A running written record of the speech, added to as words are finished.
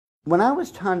When I was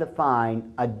trying to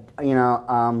find a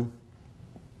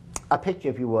picture,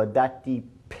 if you would, that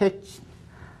depicts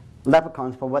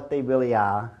leprechauns for what they really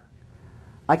are,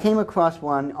 I came across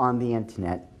one on the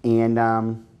internet,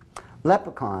 and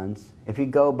leprechauns, if you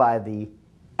go by the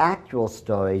actual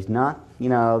stories, not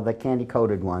the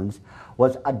candy-coated ones,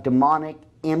 was a demonic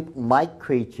imp-like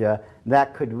creature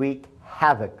that could wreak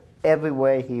havoc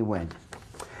everywhere he went.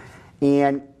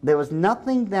 And there was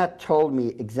nothing that told me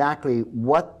exactly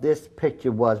what this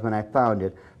picture was when I found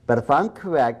it, but if I'm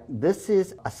correct, this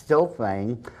is a still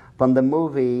frame from the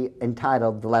movie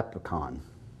entitled The Leprechaun.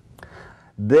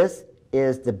 This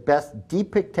is the best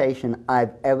depiction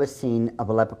I've ever seen of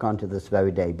a leprechaun to this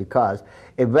very day, because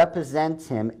it represents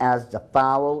him as the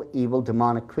foul, evil,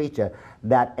 demonic creature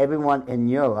that everyone in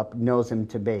Europe knows him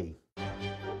to be.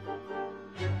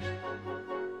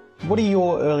 What are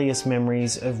your earliest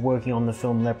memories of working on the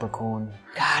film Leprechaun?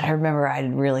 God, I remember I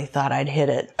really thought I'd hit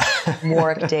it.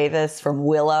 Warwick Davis from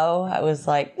Willow. I was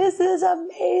like, this is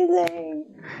amazing.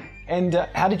 And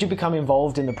how did you become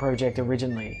involved in the project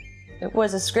originally? It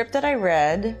was a script that I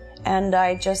read, and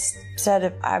I just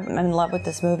said, I'm in love with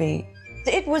this movie.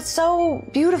 It was so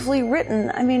beautifully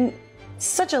written. I mean,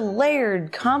 such a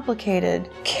layered, complicated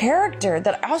character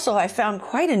that also I found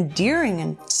quite endearing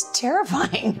and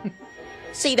terrifying.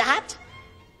 See that?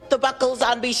 The buckles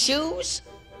on me shoes?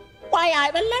 Why,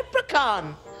 I'm a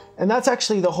leprechaun. And that's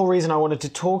actually the whole reason I wanted to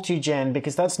talk to you, Jen,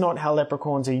 because that's not how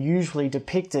leprechauns are usually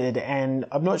depicted, and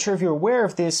I'm not sure if you're aware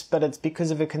of this, but it's because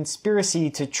of a conspiracy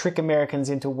to trick Americans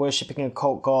into worshipping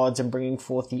occult gods and bringing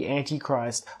forth the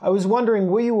Antichrist. I was wondering,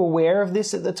 were you aware of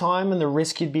this at the time and the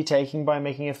risk you'd be taking by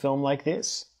making a film like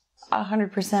this?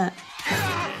 100%.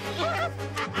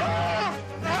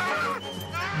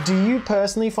 Do you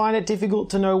personally find it difficult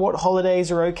to know what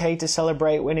holidays are okay to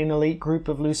celebrate when an elite group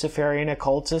of Luciferian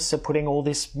occultists are putting all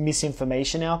this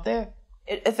misinformation out there?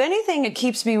 If anything, it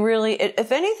keeps me really,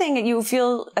 if anything,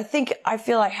 I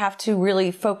feel I have to really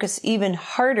focus even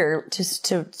harder to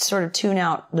sort of tune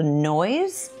out the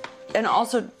noise and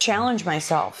also challenge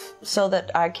myself so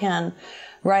that I can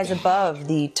rise above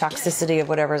the toxicity of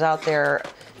whatever's out there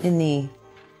in the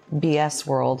BS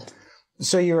world.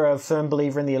 So you're a firm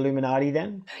believer in the Illuminati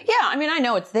then? Yeah, I mean, I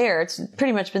know it's there. It's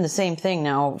pretty much been the same thing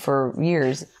now for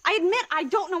years. I admit I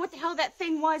don't know what the hell that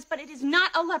thing was, but it is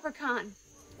not a leprechaun.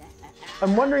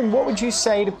 I'm wondering, what would you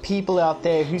say to people out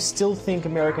there who still think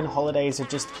American holidays are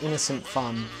just innocent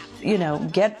fun?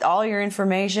 Get all your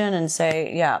information and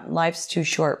say, yeah, life's too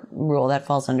short rule. That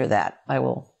falls under that. I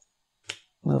will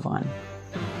move on.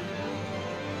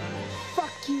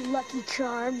 Fuck you, Lucky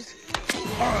Charms.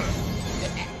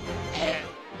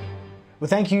 Well,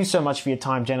 thank you so much for your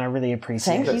time, Jen. I really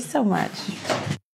appreciate it. Thank you so much.